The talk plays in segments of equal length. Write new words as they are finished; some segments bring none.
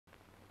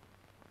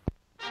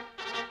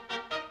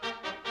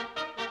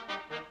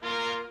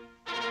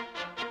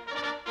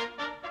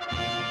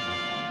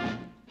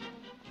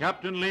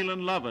Captain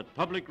Leland Lovette,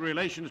 Public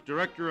Relations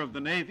Director of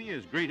the Navy,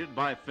 is greeted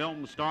by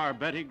film star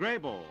Betty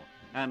Grable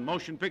and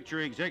motion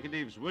picture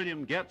executives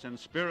William Goetz and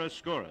Spiros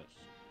Skouras.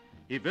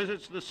 He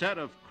visits the set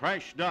of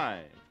Crash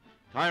Dive.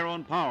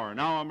 Tyrone Power,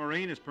 now a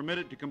Marine, is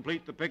permitted to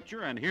complete the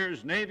picture, and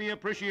here's Navy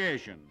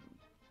appreciation.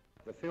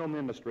 The film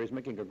industry is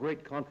making a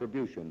great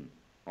contribution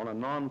on a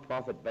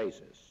non-profit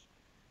basis.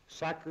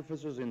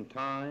 Sacrifices in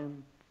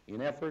time,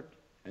 in effort,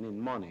 and in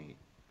money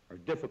are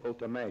difficult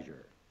to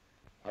measure.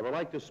 I would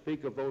like to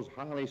speak of those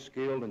highly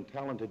skilled and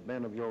talented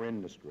men of your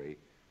industry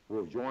who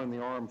have joined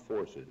the armed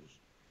forces.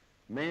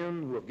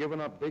 Men who have given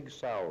up big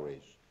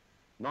salaries,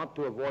 not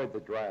to avoid the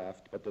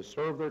draft, but to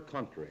serve their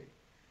country,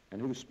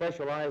 and whose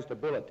specialized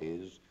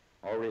abilities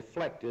are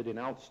reflected in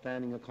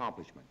outstanding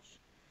accomplishments.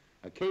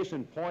 A case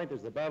in point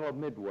is the Battle of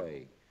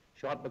Midway,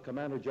 shot by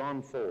Commander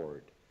John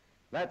Ford.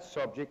 That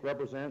subject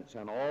represents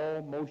an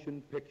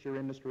all-motion picture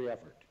industry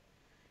effort.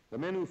 The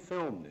men who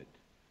filmed it,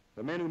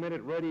 the men who made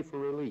it ready for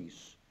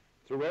release,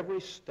 through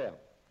every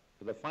step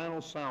to the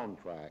final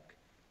soundtrack,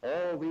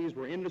 all these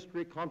were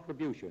industry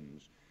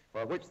contributions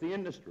for which the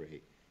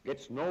industry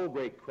gets no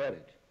great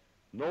credit,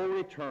 no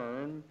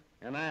return,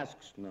 and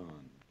asks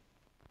none.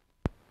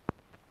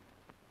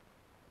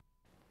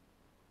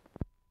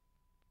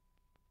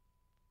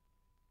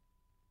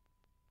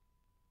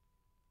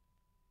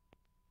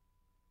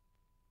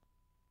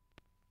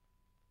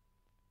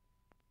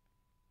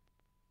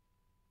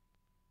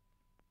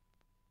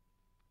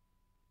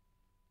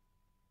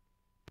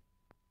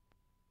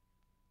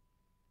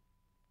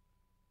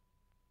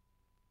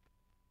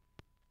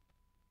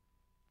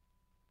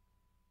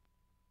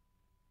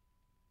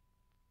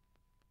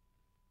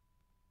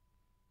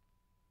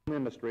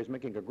 Industry is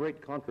making a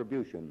great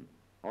contribution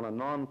on a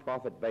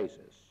non-profit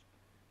basis.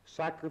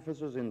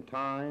 Sacrifices in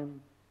time,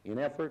 in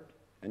effort,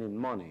 and in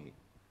money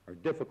are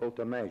difficult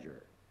to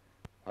measure.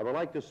 I would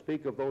like to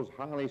speak of those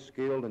highly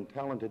skilled and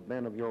talented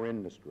men of your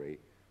industry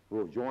who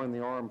have joined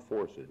the armed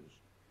forces.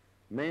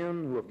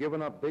 Men who have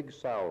given up big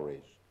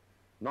salaries,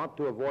 not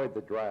to avoid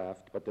the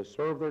draft, but to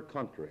serve their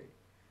country,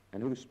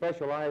 and whose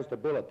specialized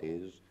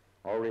abilities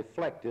are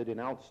reflected in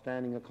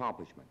outstanding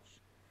accomplishments.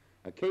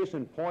 A case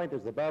in point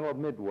is the Battle of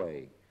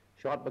Midway,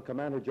 shot by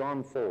Commander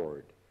John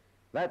Ford.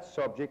 That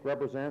subject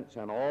represents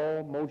an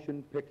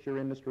all-motion picture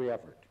industry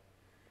effort.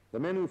 The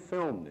men who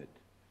filmed it,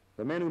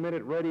 the men who made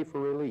it ready for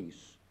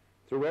release,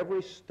 through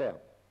every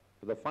step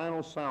to the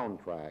final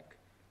soundtrack,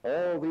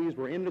 all these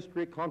were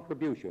industry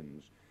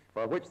contributions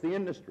for which the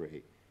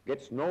industry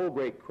gets no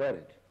great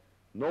credit,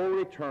 no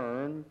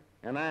return,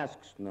 and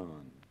asks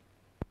none.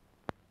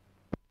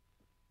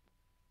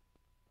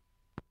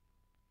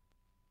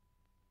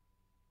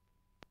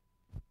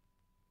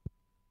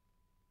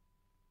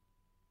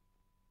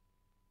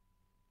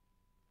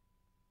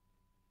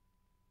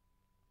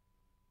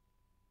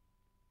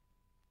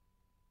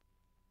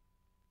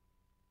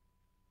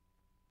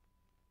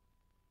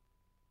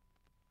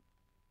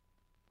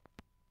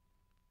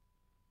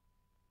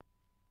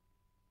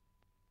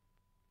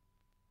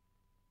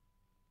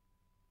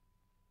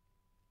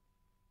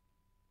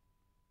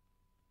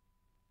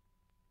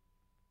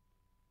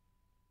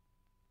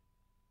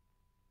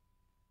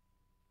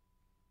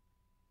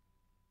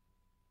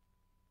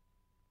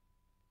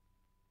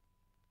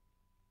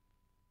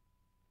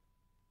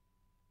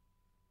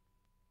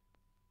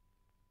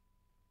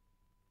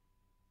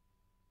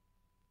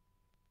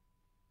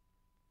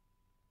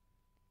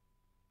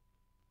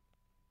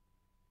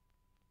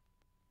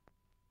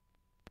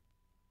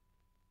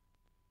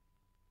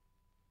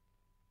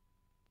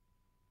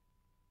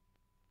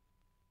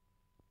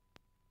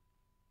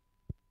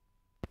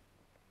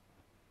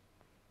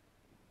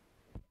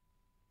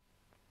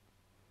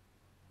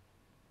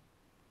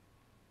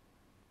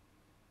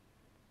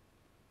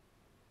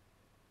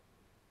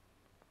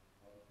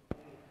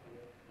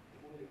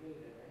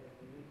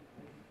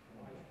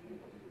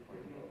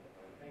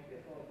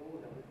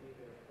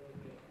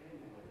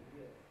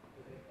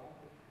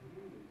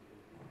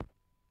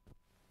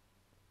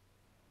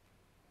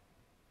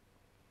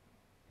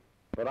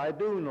 But I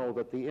do know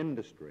that the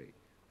industry,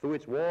 through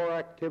its War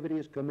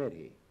Activities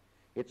Committee,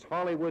 its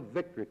Hollywood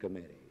Victory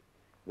Committee,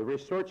 the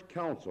Research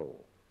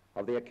Council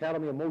of the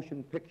Academy of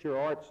Motion Picture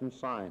Arts and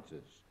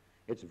Sciences,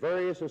 its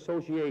various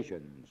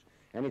associations,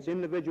 and its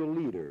individual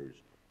leaders,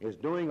 is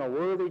doing a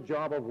worthy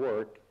job of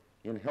work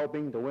in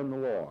helping to win the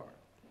war.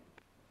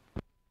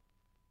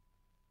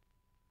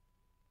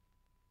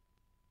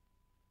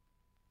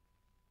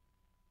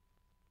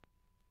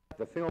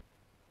 The film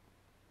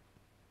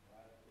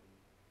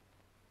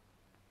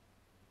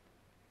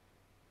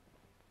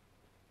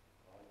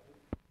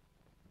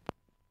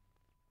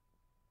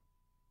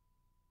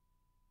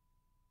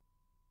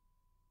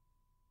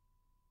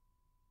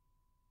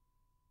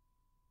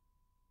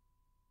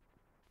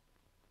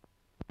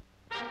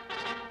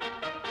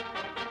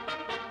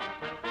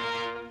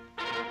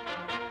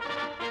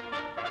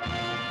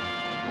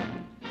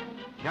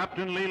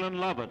Captain Leland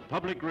Lovette,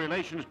 Public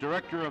Relations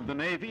Director of the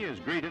Navy, is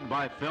greeted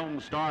by film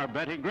star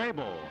Betty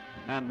Grable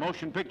and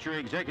motion picture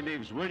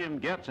executives William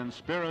Goetz and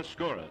Spiros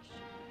Skouras.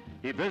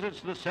 He visits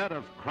the set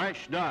of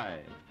Crash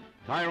Dive.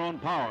 Tyrone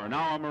Power,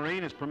 now a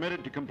Marine, is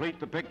permitted to complete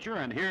the picture,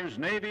 and here's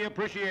Navy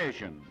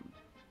appreciation.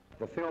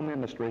 The film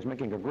industry is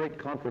making a great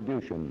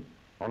contribution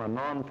on a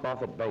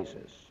non-profit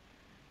basis.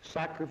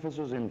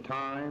 Sacrifices in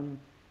time,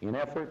 in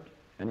effort,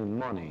 and in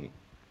money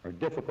are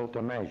difficult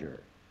to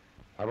measure.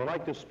 I would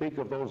like to speak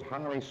of those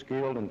highly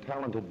skilled and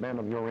talented men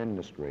of your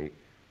industry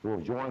who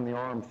have joined the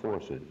armed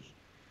forces.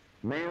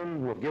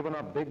 Men who have given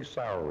up big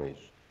salaries,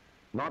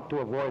 not to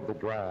avoid the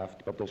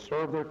draft, but to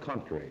serve their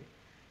country,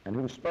 and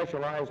whose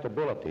specialized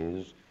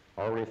abilities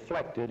are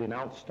reflected in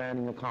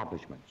outstanding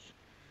accomplishments.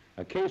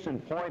 A case in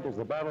point is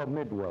the Battle of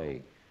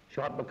Midway,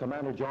 shot by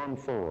Commander John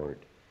Ford.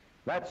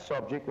 That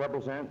subject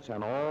represents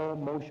an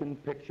all-motion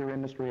picture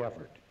industry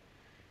effort.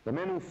 The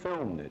men who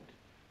filmed it,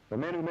 the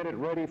men who made it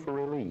ready for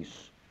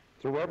release,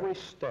 through every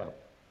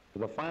step to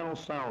the final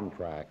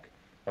soundtrack,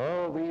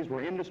 all these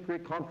were industry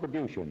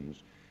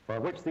contributions for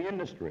which the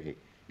industry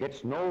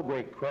gets no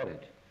great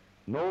credit,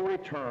 no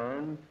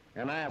return,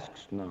 and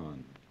asks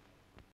none.